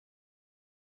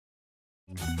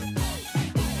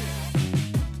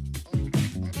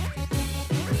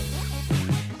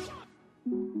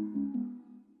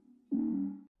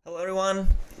Hello everyone,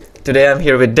 today I'm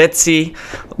here with Deathsie,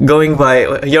 going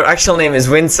by, your actual name is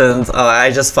Vincent,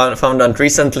 I just found out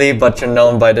recently, but you're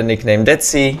known by the nickname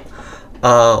Deathsie.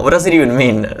 What does it even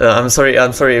mean? I'm sorry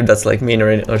if that's like mean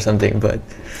or something, but...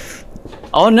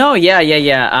 Oh no,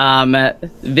 yeah.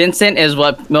 Vincent is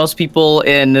what most people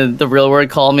in the real world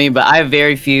call me, but I have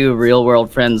very few real world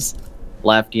friends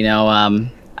left, you know.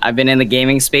 I've been in the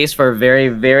gaming space for a very,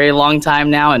 very long time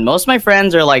now, and most of my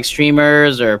friends are like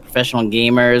streamers or professional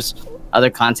gamers, other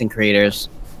content creators.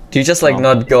 Do you just like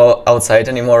not go outside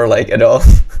anymore, like at all?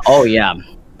 Oh yeah.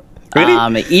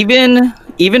 Really?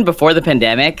 Even before the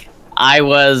pandemic, I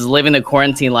was living the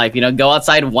quarantine life, you know, go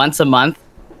outside once a month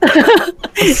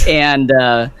and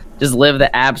just live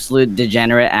the absolute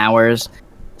degenerate hours.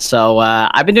 So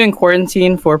I've been doing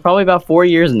quarantine for probably about 4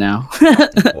 years now.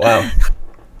 Wow.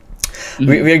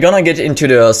 We're gonna get into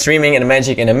the streaming and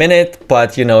magic in a minute,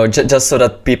 but you know, just so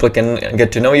that people can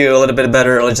get to know you a little bit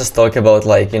better, let's just talk about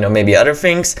like, you know, maybe other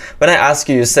things. When I asked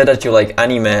you, you said that you like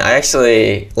anime. I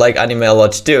actually like anime a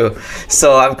lot too,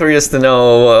 so I'm curious to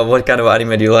know what kind of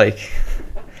anime do you like?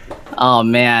 Oh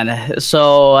man,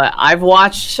 so I have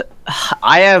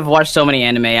watched so many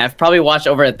anime. I've probably watched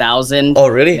over 1,000. Oh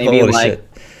really? Maybe Holy like shit.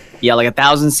 Yeah, like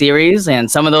 1,000 series, and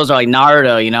some of those are like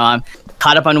Naruto, you know. I'm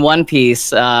caught up on One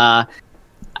Piece.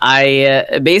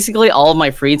 I basically all of my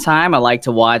free time I like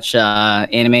to watch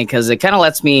anime because it kind of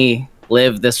lets me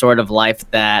live this sort of life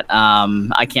that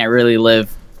I can't really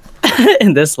live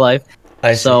in this life.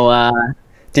 I see. So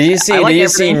do you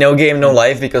see No Game No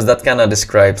Life, because that kind of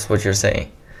describes what you're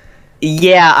saying?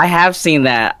 Yeah, I have seen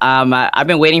that. I've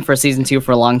been waiting for season 2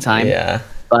 for a long time. Yeah,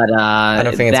 but I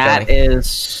don't think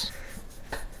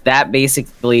that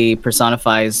basically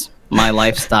personifies my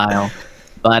lifestyle.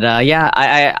 But yeah,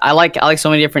 I like so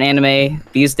many different anime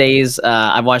these days.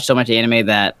 I've watched so much anime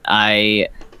that I'm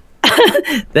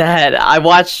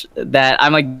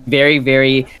like very,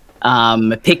 very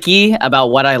picky about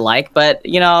what I like. But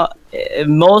you know,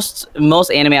 most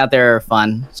anime out there are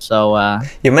fun. So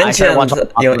you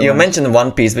mentioned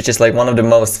One Piece, which is like one of the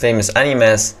most famous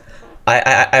animes. I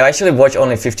actually watched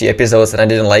only 50 episodes and I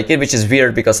didn't like it, which is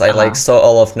weird because I like saw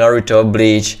all of Naruto,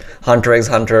 Bleach, Hunter x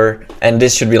Hunter, and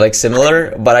this should be like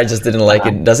similar, but I just didn't like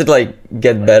it. Does it like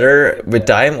get better with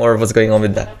time, or what's going on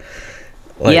with that?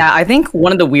 Like... Yeah, I think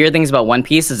one of the weird things about One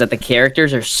Piece is that the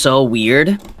characters are so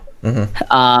weird.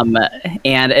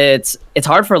 And it's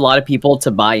hard for a lot of people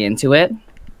to buy into it,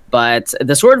 but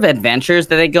the sort of adventures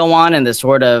that they go on and the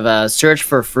sort of search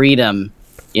for freedom,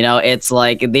 you know, it's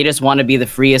like they just want to be the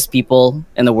freest people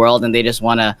in the world, and they just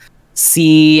want to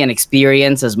see and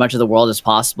experience as much of the world as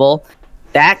possible.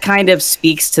 That kind of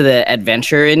speaks to the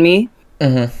adventure in me.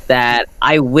 That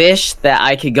I wish that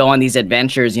I could go on these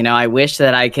adventures, you know. I wish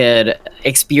that I could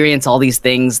experience all these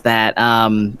things that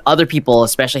other people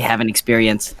especially haven't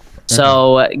experienced.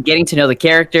 So getting to know the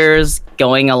characters,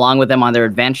 going along with them on their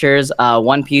adventures,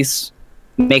 One Piece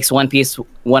makes One Piece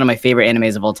one of my favorite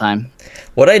animes of all time.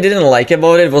 What I didn't like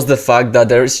about it was the fact that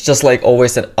there's just like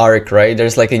always an arc, right?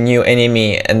 There's like a new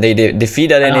enemy and they defeat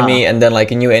that enemy, and then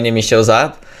like a new enemy shows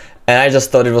up. And I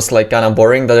just thought it was like kind of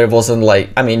boring that it wasn't like,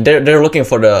 I mean, they're looking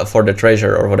for the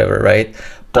treasure or whatever, right?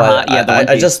 But yeah,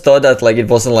 I just thought that like it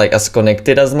wasn't like as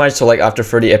connected as much. So like after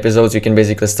 30 episodes, you can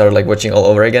basically start like watching all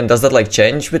over again. Does that like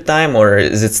change with time, or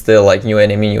is it still like new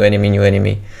enemy, new enemy, new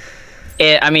enemy?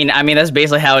 I mean that's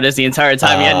basically how it is the entire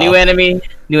time. Yeah, new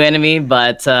enemy,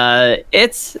 but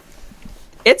it's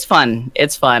fun.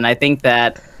 It's fun. I think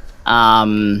that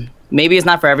maybe it's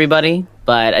not for everybody,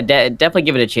 but I definitely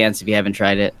give it a chance if you haven't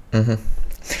tried it.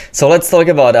 So let's talk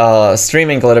about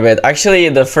streaming a little bit. Actually,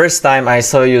 the first time I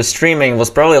saw you streaming was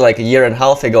probably like a year and a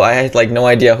half ago. I had like no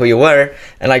idea who you were,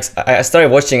 and like I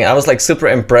started watching. I was like super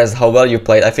impressed how well you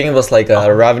played. I think it was like a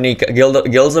Ravnica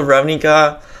Guilds of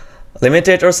Ravnica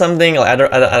Limited or something. Like,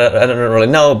 I don't really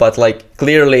know, but like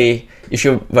clearly, if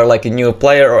you were like a new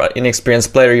player or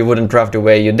inexperienced player, you wouldn't draft the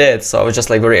way you did. So I was just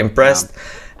like very impressed. Yeah.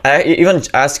 I even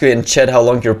asked you in chat how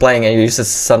long you're playing, and you said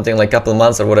something like a couple of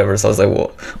months or whatever. So I was like,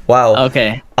 wow.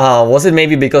 Okay. Was it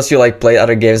maybe because you like played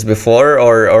other games before,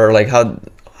 or like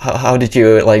how did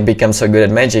you like become so good at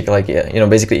Magic? Like, you know,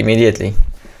 basically immediately.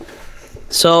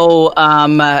 So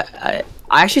I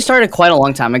actually started quite a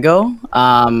long time ago.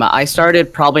 I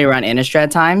started probably around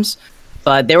Innistrad times,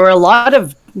 but there were a lot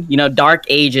of, you know, dark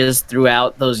ages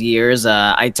throughout those years.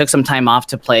 I took some time off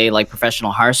to play like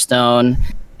professional Hearthstone.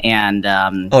 and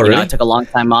oh, really? I took a long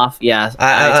time off. Yeah,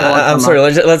 I'm sorry.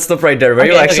 Let's stop right there. Were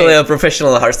you actually a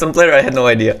professional Hearthstone player? I had no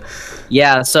idea.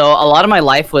 Yeah, so a lot of my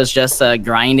life was just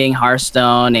grinding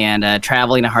Hearthstone and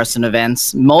traveling to Hearthstone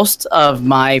events. Most of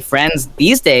my friends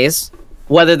these days,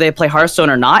 whether they play Hearthstone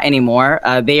or not anymore,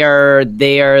 they are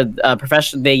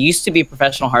professional. They used to be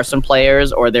professional Hearthstone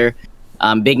players, or they're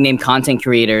big name content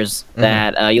creators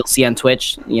that you'll see on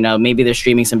Twitch. Maybe they're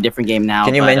streaming some different game now.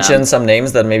 Can you mention some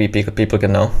names that maybe people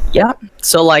can know? Yeah.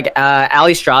 So like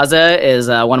Ali Straza is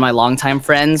one of my longtime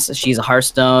friends. She's a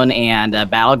Hearthstone and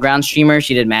Battleground streamer.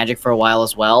 She did Magic for a while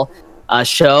as well.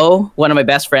 Show, one of my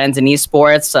best friends in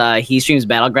esports. He streams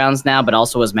Battlegrounds now, but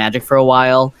also was Magic for a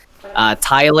while.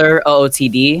 Tyler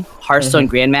OOTD, Hearthstone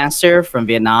Grandmaster from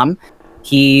Vietnam.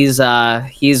 He's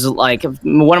like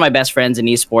one of my best friends in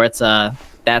esports.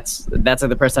 That's like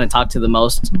the person I talk to the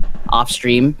most off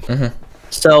stream.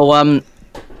 So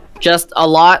just a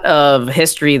lot of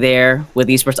history there with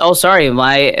esports. Oh, sorry,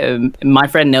 my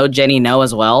friend Jenny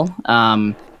as well.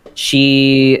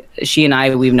 She and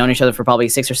I, we've known each other for probably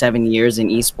 6 or 7 years in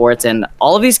esports, and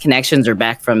all of these connections are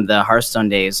back from the Hearthstone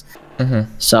days.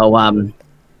 So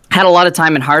had a lot of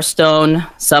time in Hearthstone.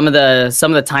 Some of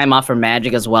the time off from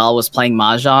Magic as well was playing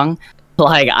Mahjong.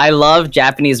 Like, I love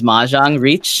Japanese Mahjong.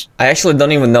 Reach. I actually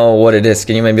don't even know what it is.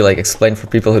 Can you maybe like explain for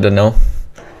people who don't know?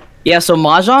 Yeah, so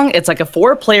Mahjong, it's like a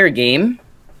 4-player game,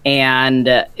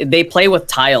 and they play with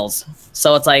tiles.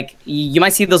 So it's like you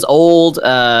might see those old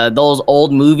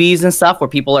movies and stuff where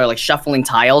people are like shuffling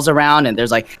tiles around, and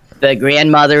there's like the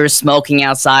grandmother smoking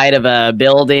outside of a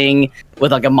building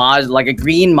with like a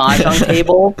green mahjong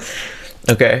table.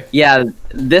 Okay. Yeah,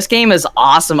 this game is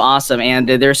awesome, and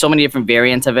there's so many different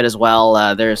variants of it as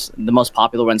well. There's the most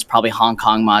popular one's probably Hong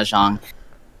Kong Mahjong,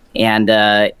 and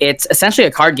it's essentially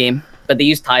a card game, but they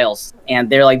use tiles, and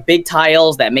they're like big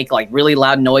tiles that make like really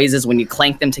loud noises when you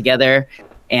clank them together,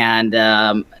 and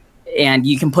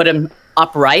you can put them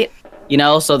upright.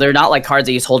 So they're not like cards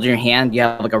that you just hold in your hand. You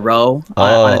have like a row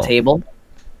on a table.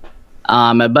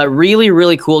 But really,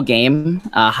 really cool game.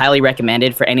 Highly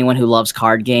recommended for anyone who loves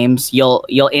card games.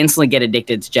 You'll instantly get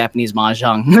addicted to Japanese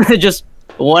Mahjong. Just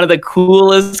one of the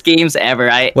coolest games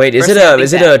ever. Wait, is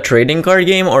it a trading card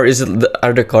game, or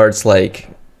are the cards like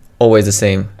always the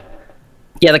same?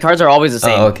 Yeah, the cards are always the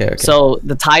same. Oh, okay. So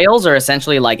the tiles are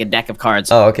essentially like a deck of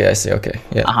cards. Oh, okay, I see. Okay,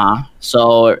 yeah.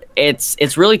 So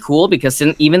it's really cool because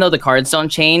even though the cards don't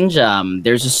change,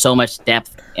 there's just so much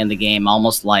depth in the game,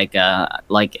 almost like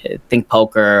think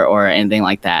poker or anything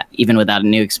like that, even without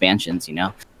new expansions.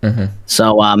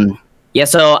 So yeah.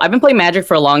 So I've been playing Magic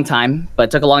for a long time, but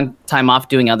took a long time off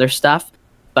doing other stuff.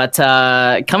 But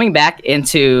coming back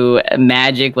into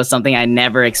Magic was something I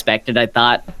never expected. I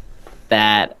thought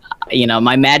that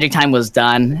my Magic time was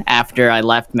done after I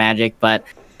left Magic, but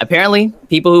apparently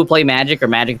people who play Magic are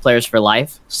Magic players for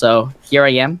life. So here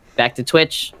I am, back to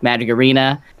Twitch, Magic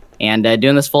Arena, and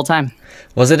doing this full time.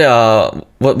 Was it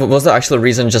what was the actual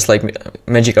reason, just like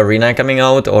Magic Arena coming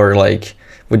out, or like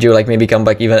would you like maybe come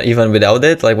back even without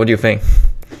it? Like, what do you think?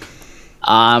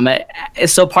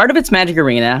 So part of it's Magic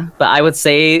Arena, but I would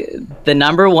say the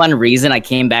 #1 reason I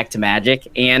came back to Magic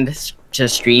and to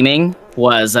streaming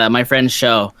was my friend's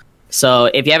show. So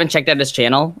if you haven't checked out his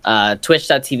channel,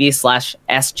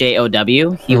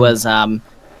 twitch.tv/SJOW, he was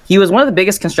one of the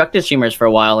biggest constructed streamers for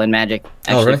a while in Magic,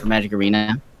 actually. Really? For Magic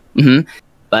Arena.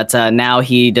 But now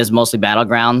he does mostly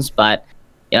Battlegrounds. But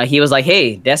he was like,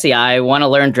 "Hey, Deathsie, I want to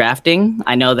learn drafting.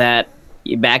 I know that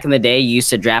back in the day you used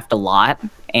to draft a lot,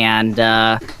 and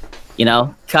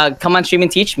come on stream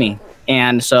and teach me."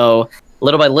 And so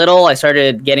little by little, I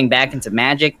started getting back into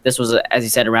Magic. This was, as you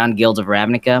said, around Guilds of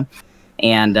Ravnica.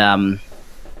 And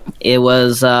it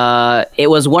was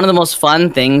one of the most fun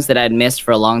things that I'd missed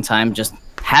for a long time. Just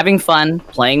having fun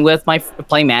playing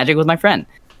Magic with my friend,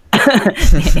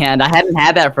 and I hadn't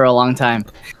had that for a long time.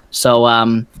 So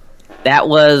that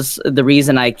was the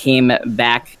reason I came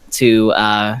back to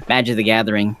Magic the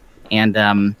Gathering. And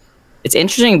it's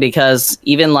interesting because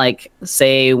even like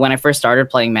say when I first started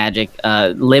playing Magic,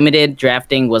 limited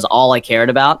drafting was all I cared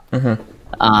about.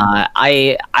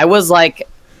 I was like,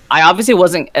 I obviously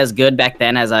wasn't as good back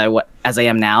then as I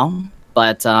am now,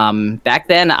 but back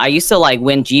then I used to like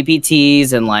win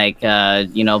GPTs and like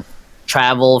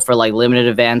travel for like limited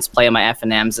events, play on my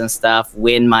FNMs and stuff,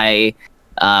 win my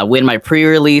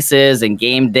pre-releases and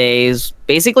game days,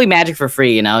 basically Magic for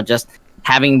free, just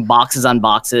having boxes on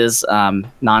boxes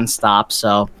nonstop.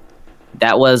 So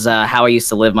that was how I used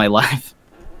to live my life.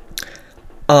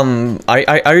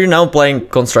 Are you now playing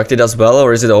constructed as well,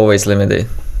 or is it always limited?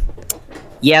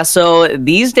 Yeah, so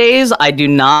these days I do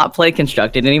not play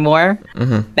constructed anymore.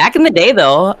 Back in the day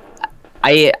though,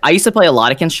 I used to play a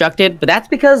lot of constructed, but that's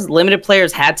because limited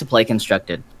players had to play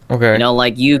constructed. Okay. You know,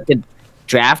 like you could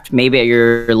draft maybe at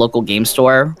your local game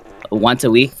store once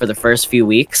a week for the first few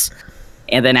weeks,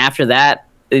 and then after that,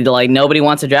 like nobody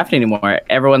wants to draft anymore.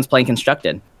 Everyone's playing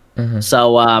constructed.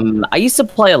 So I used to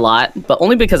play a lot, but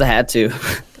only because I had to.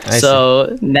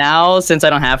 So now, since I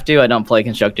don't have to, I don't play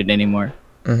constructed anymore.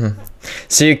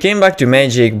 So you came back to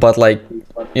Magic, but like,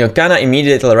 you know, kind of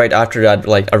immediately right after that,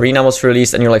 like Arena was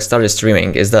released and you like started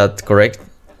streaming. Is that correct?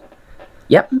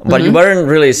 Yep. But you weren't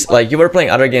really like, you were playing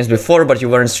other games before, but you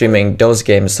weren't streaming those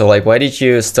games. So like, why did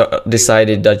you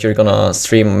decided that you're gonna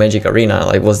stream Magic Arena?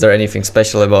 Like, was there anything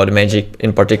special about Magic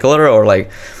in particular, or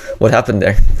like, what happened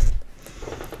there?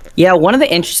 Yeah, one of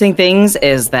the interesting things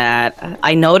is that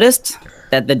I noticed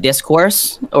that the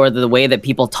discourse or the way that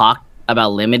people talk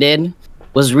about limited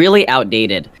was really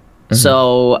outdated.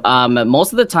 So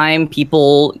most of the time,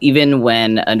 people, even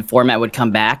when a format would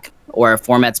come back or a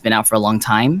format's been out for a long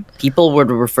time, people would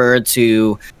refer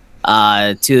to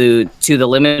the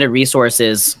limited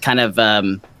resources kind of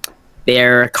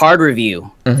their card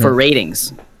review for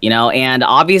ratings, you know. And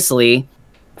obviously,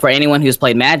 for anyone who's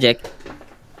played Magic,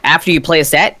 after you play a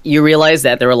set, you realize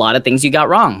that there are a lot of things you got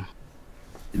wrong.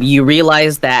 You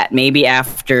realize that maybe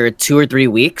after 2 or 3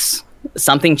 weeks,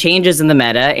 something changes in the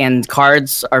meta and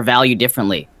cards are valued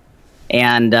differently.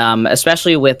 And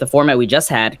especially with the format we just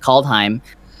had, Kaldheim,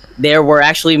 there were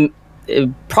actually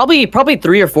probably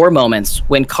 3 or 4 moments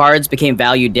when cards became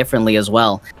valued differently as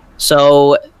well.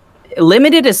 So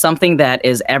limited is something that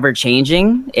is ever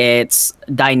changing. It's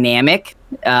dynamic.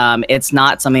 It's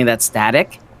not something that's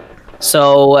static.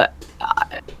 So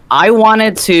I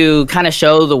wanted to kind of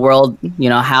show the world, you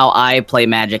know, how I play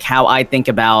Magic, how I think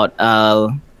about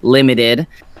limited,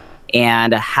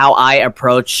 and how I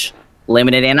approach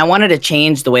limited, and I wanted to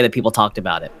change the way that people talked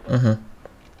about it.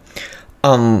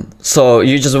 So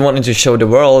you just wanted to show the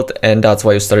world, and that's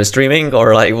why you started streaming,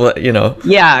 or like, what, you know?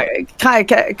 Yeah,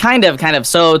 kind of.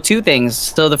 So 2 things.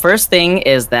 So the first thing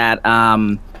is that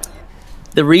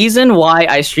the reason why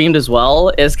I streamed as well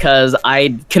is because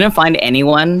I couldn't find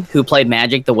anyone who played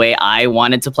Magic the way I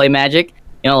wanted to play Magic.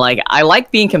 You know, like, I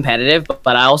like being competitive,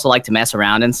 but I also like to mess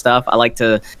around and stuff. I like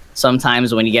to,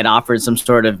 sometimes when you get offered some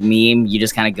sort of meme, you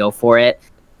just kind of go for it.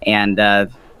 And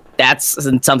that's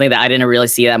something that I didn't really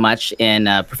see that much in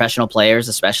professional players,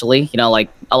 especially. You know, like,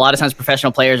 a lot of times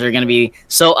professional players are going to be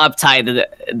so uptight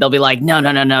that they'll be like, no,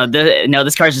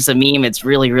 this card's just a meme. It's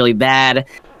really, really bad.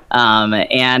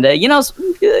 You know,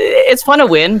 it's fun to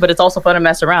win, but it's also fun to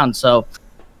mess around. So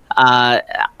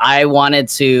I wanted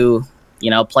to, you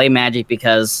know, play Magic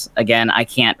because, again, I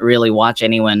can't really watch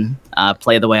anyone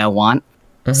play the way I want.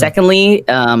 Secondly,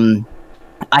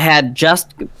 I had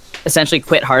just essentially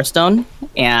quit Hearthstone,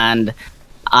 and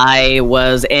I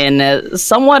was in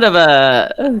somewhat of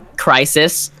a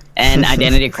crisis, an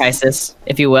identity crisis,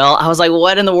 if you will. I was like,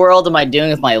 what in the world am I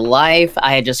doing with my life?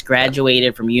 I had just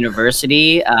graduated from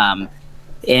university from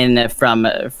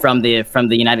the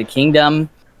United Kingdom,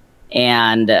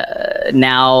 and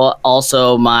now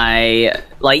also my,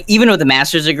 like, even with the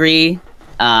master's degree,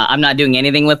 I'm not doing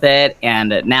anything with it,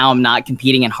 and now I'm not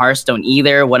competing in Hearthstone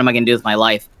either. What am I going to do with my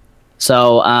life?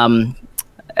 So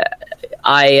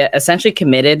I essentially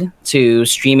committed to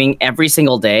streaming every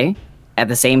single day at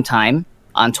the same time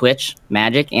on Twitch,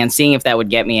 Magic, and seeing if that would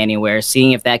get me anywhere,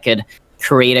 seeing if that could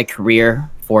create a career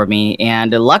for me.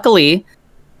 And luckily,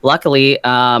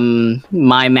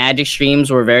 my Magic streams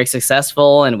were very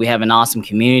successful, and we have an awesome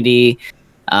community.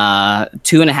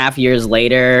 2.5 years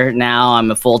later, now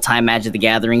I'm a full-time Magic the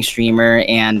Gathering streamer,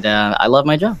 and I love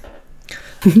my job.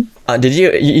 Did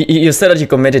you said that you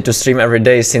committed to stream every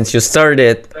day since you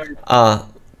started?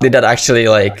 Did that actually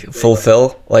like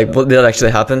fulfill? Like, what did that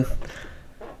actually happen?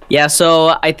 Yeah,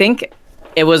 so I think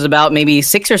it was about maybe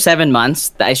 6 or 7 months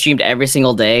that I streamed every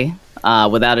single day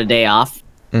without a day off.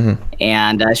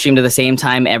 And I streamed at the same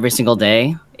time every single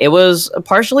day. It was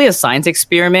partially a science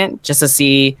experiment just to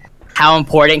see how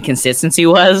important consistency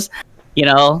was, you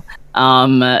know.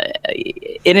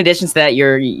 In addition to that,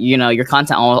 your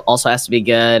content also has to be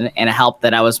good, and it helped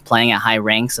that I was playing at high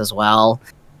ranks as well.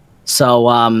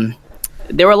 So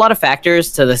there were a lot of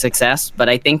factors to the success, but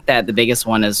I think that the biggest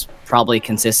one is probably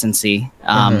consistency.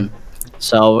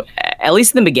 So at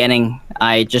least in the beginning,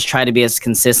 I just try to be as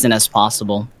consistent as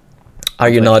possible. Are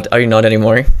you not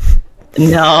anymore?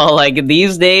 No, like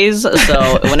these days.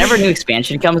 So whenever a new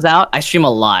expansion comes out, I stream a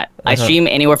lot. I stream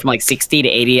anywhere from like 60 to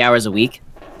 80 hours a week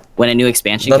when a new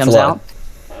expansion comes out.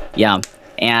 Yeah.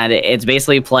 And it's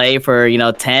basically play for,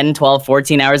 10, 12,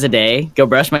 14 hours a day, go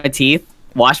brush my teeth,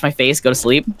 wash my face, go to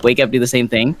sleep, wake up, do the same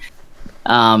thing.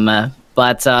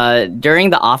 But during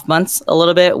the off months a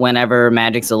little bit, whenever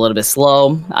Magic's a little bit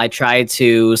slow, I try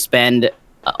to spend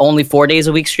only 4 days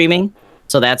a week streaming.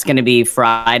 So that's going to be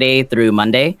Friday through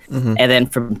Monday. And then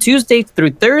from Tuesday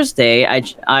through Thursday,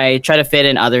 I try to fit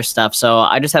in other stuff. So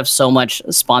I just have so much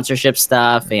sponsorship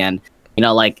stuff and, you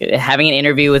know, like having an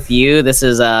interview with you. This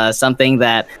is something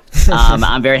that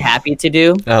I'm very happy to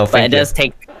do. But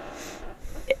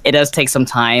it does take some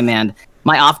time. And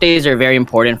my off days are very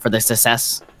important for the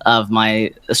success of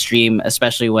my stream,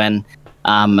 especially when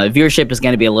viewership is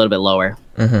going to be a little bit lower.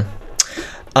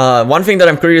 One thing that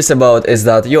I'm curious about is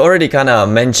that you already kind of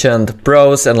mentioned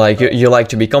pros and like you like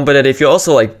to be competitive. You're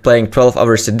also like playing 12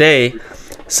 hours a day.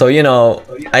 So, you know,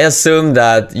 I assume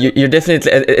that you're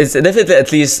definitely, it's definitely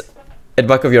at least at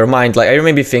back of your mind, like are you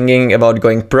maybe thinking about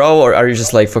going pro, or are you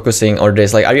just like focusing on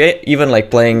this? Like are you even like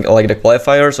playing like the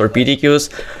qualifiers or PTQs?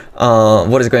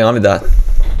 What is going on with that?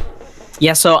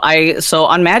 Yeah, so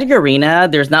on Magic Arena,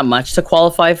 there's not much to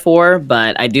qualify for,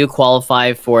 but I do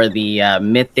qualify for the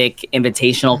Mythic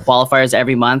Invitational qualifiers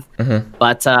every month.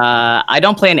 But I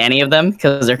don't play in any of them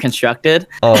because they're constructed.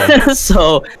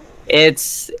 So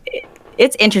it's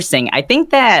interesting. I think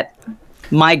that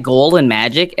my goal in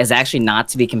Magic is actually not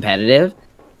to be competitive.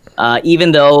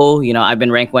 Even though, you know, I've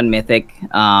been rank 1 Mythic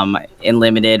in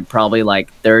Limited probably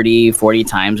like 30, 40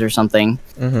 times or something.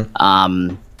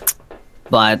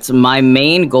 But my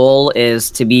main goal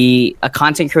is to be a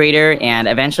content creator, and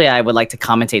eventually I would like to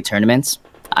commentate tournaments.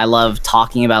 I love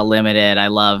talking about Limited. I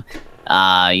love,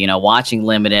 you know, watching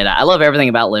Limited. I love everything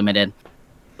about Limited.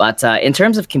 But in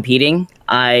terms of competing,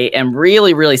 I am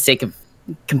really, really sick of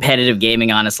competitive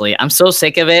gaming, honestly. I'm so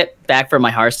sick of it back from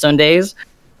my Hearthstone days.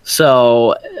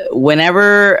 So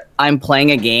whenever I'm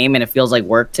playing a game and it feels like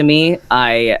work to me,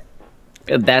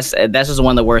 that's just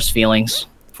one of the worst feelings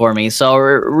for me. So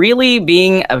really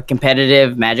being a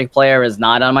competitive Magic player is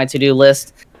not on my to-do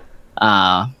list.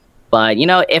 But, you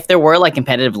know, if there were like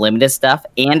competitive limited stuff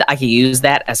and I could use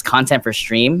that as content for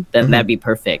stream, then that'd be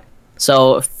perfect.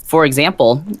 So, for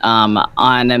example,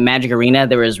 on Magic Arena,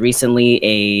 there was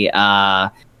recently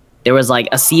there was like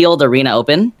a sealed arena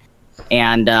open.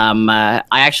 And I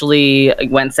actually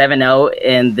went 7-0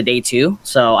 in the day 2.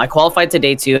 So I qualified to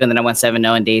day 2, and then I went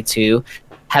 7-0 in day 2.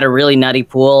 Had a really nutty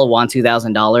pool, won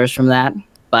 $2,000 from that.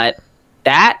 But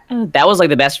that was like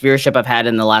the best viewership I've had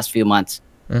in the last few months.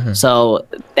 So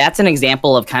that's an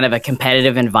example of kind of a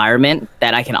competitive environment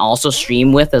that I can also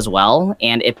stream with as well.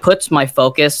 And it puts my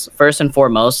focus first and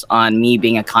foremost on me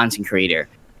being a content creator.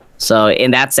 So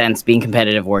in that sense, being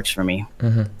competitive works for me.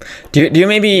 Do you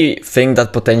maybe think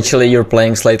that potentially you're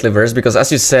playing slightly worse? Because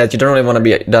as you said, you don't really want to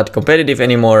be that competitive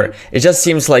anymore. It just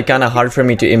seems like kind of hard for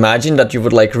me to imagine that you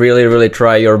would like really, really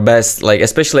try your best, like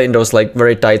especially in those like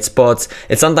very tight spots.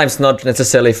 It's sometimes not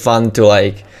necessarily fun to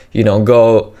like, you know,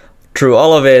 go through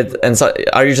all of it. And so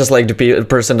are you just like the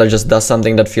person that just does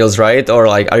something that feels right? Or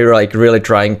like, are you like really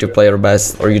trying to play your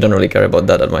best, or you don't really care about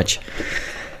that much?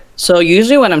 So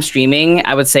usually when I'm streaming,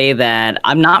 I would say that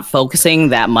I'm not focusing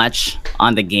that much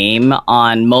on the game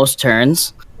on most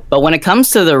turns. But when it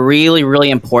comes to the really, really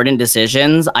important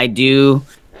decisions, I do,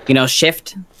 you know,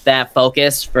 shift that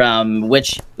focus from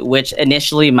which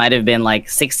initially might have been like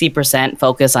 60%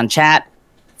 focus on chat,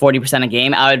 40% on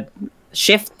game. I would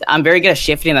shift. I'm very good at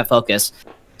shifting that focus.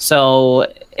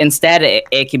 So instead,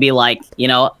 it could be like, you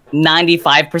know,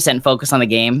 95% focus on the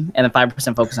game and then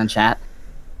 5% focus on chat.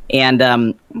 And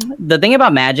the thing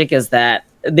about Magic is that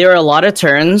there are a lot of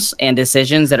turns and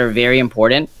decisions that are very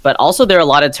important, but also there are a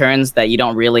lot of turns that you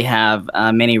don't really have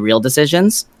many real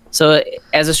decisions. So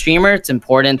as a streamer, it's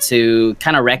important to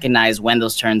kind of recognize when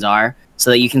those turns are so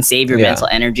that you can save your mental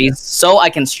energy so I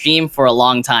can stream for a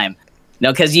long time. You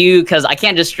know, because I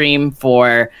can't just stream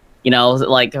for, you know,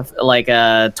 like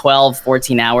 12,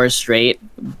 14 hours straight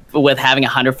with having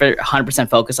 100%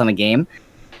 focus on the game.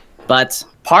 But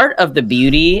part of the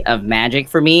beauty of Magic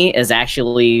for me is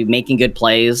actually making good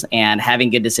plays and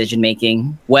having good decision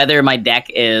making, whether my deck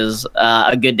is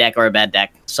a good deck or a bad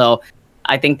deck. So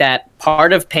I think that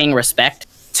part of paying respect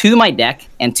to my deck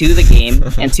and to the game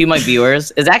and to my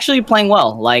viewers is actually playing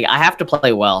well. Like, I have to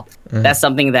play well. That's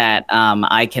something that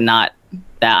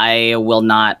I will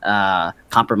not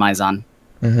compromise on.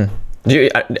 Do you,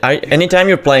 anytime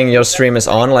you're playing, your stream is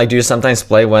on? Like, do you sometimes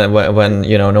play when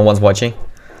you know no one's watching?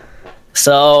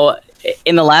 So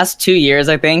in the last 2 years,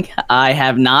 I think I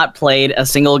have not played a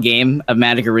single game of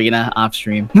Magic Arena off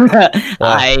stream.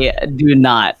 I do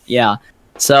not. Yeah.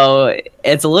 So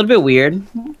it's a little bit weird.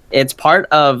 It's part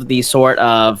of the sort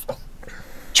of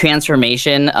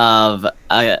transformation of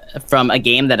from a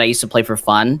game that I used to play for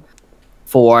fun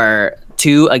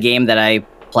to a game that I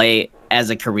play as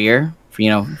a career.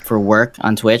 for work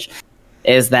on Twitch,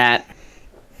 is that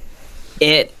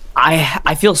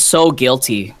I feel so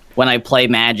guilty when I play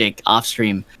Magic off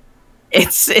stream.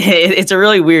 It's a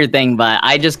really weird thing, but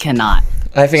I just cannot.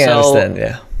 I think I understand.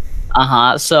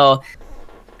 Yeah. So,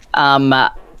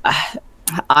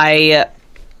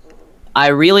 I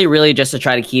really just to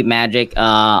try to keep Magic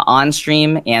on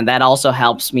stream, and that also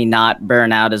helps me not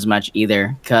burn out as much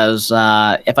either. Because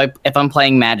if I'm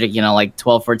playing Magic, like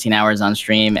 12, 14 hours on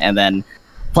stream, and then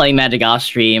playing Magic off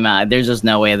stream, there's just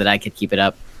no way that I could keep it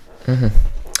up.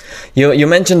 You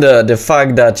mentioned the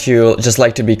fact that you just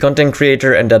like to be content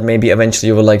creator, and that maybe eventually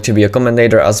you would like to be a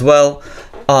commentator as well.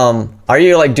 Are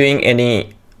you like doing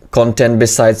any content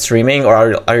besides streaming,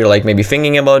 or are you like maybe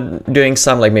thinking about doing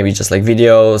some, like maybe just like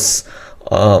videos?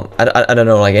 I don't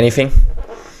know, like anything?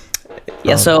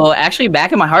 Yeah, so actually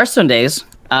back in my Hearthstone days,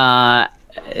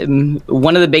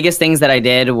 one of the biggest things that I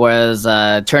did was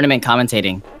tournament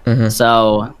commentating.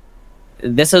 So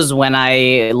this is when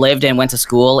I lived and went to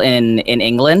school in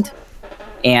England,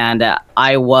 and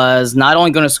I was not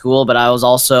only going to school, but I was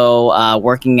also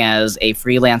working as a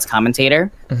freelance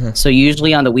commentator. So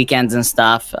usually on the weekends and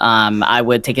stuff, I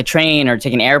would take a train or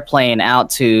take an airplane out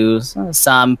to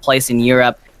some place in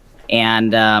Europe,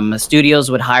 and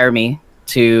studios would hire me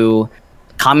to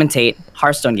commentate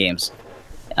Hearthstone games.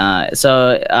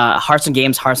 Hearthstone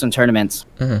games, Hearthstone tournaments.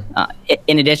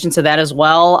 In addition to that as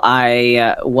well,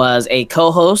 I was a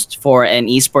co-host for an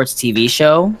esports TV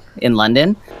show in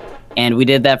London, and we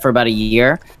did that for about a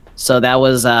year. So that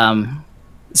was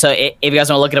if you guys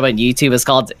want to look it up on YouTube, it's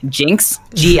called Jinx,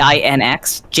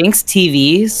 Ginx, Jinx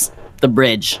TV's The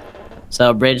Bridge. So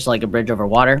a bridge, like a bridge over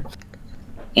water,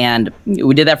 and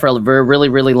we did that for a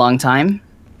really long time.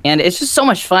 And it's just so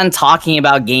much fun talking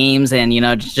about games and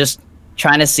just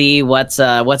trying to see what's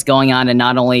going on in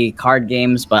not only card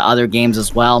games but other games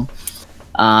as well.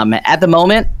 At the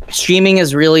moment, streaming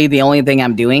is really the only thing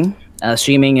I'm doing.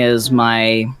 Streaming is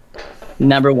my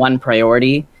 #1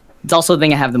 priority. It's also the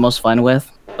thing I have the most fun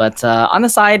with. But on the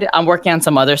side, I'm working on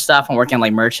some other stuff. I'm working on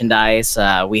like merchandise.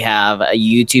 We have a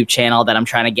YouTube channel that I'm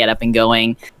trying to get up and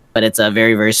going, but it's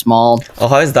very small. Oh,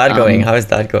 how is that going? How is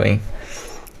that going?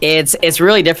 It's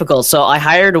really difficult. So I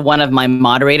hired one of my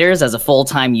moderators as a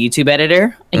full-time YouTube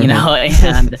editor,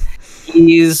 and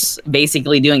he's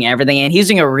basically doing everything, and he's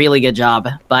doing a really good job.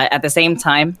 But at the same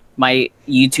time, my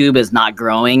YouTube is not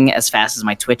growing as fast as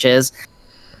my Twitch is,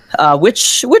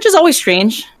 which is always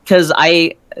strange, because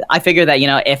I figure that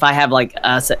if I have like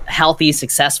a healthy,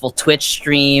 successful Twitch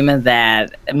stream,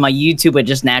 that my YouTube would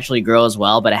just naturally grow as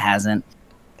well, but it hasn't.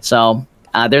 So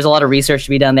there's a lot of research to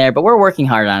be done there, but we're working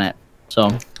hard on it. So.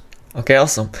 Okay,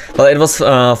 awesome. Well, it was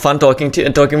fun talking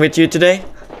with you today.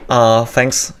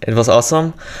 Thanks, it was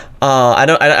awesome.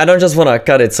 I don't just want to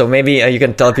cut it, so maybe you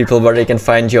can tell people where they can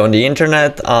find you on the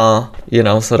internet, so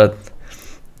that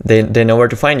they know where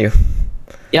to find you.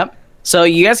 Yep. So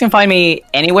you guys can find me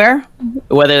anywhere,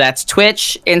 whether that's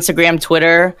Twitch, Instagram,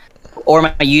 Twitter, or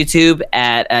my YouTube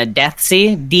at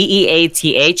Deathsie,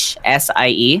 DEATHSIE.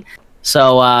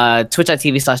 So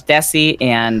twitch.tv/Deathsie,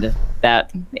 and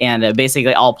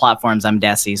basically all platforms I'm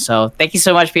Deathsie. So thank you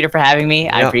so much, Peter, for having me.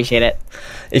 I appreciate it.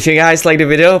 If you guys like the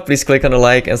video, please click on the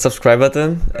like and subscribe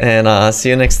button, and see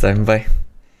you next time. Bye.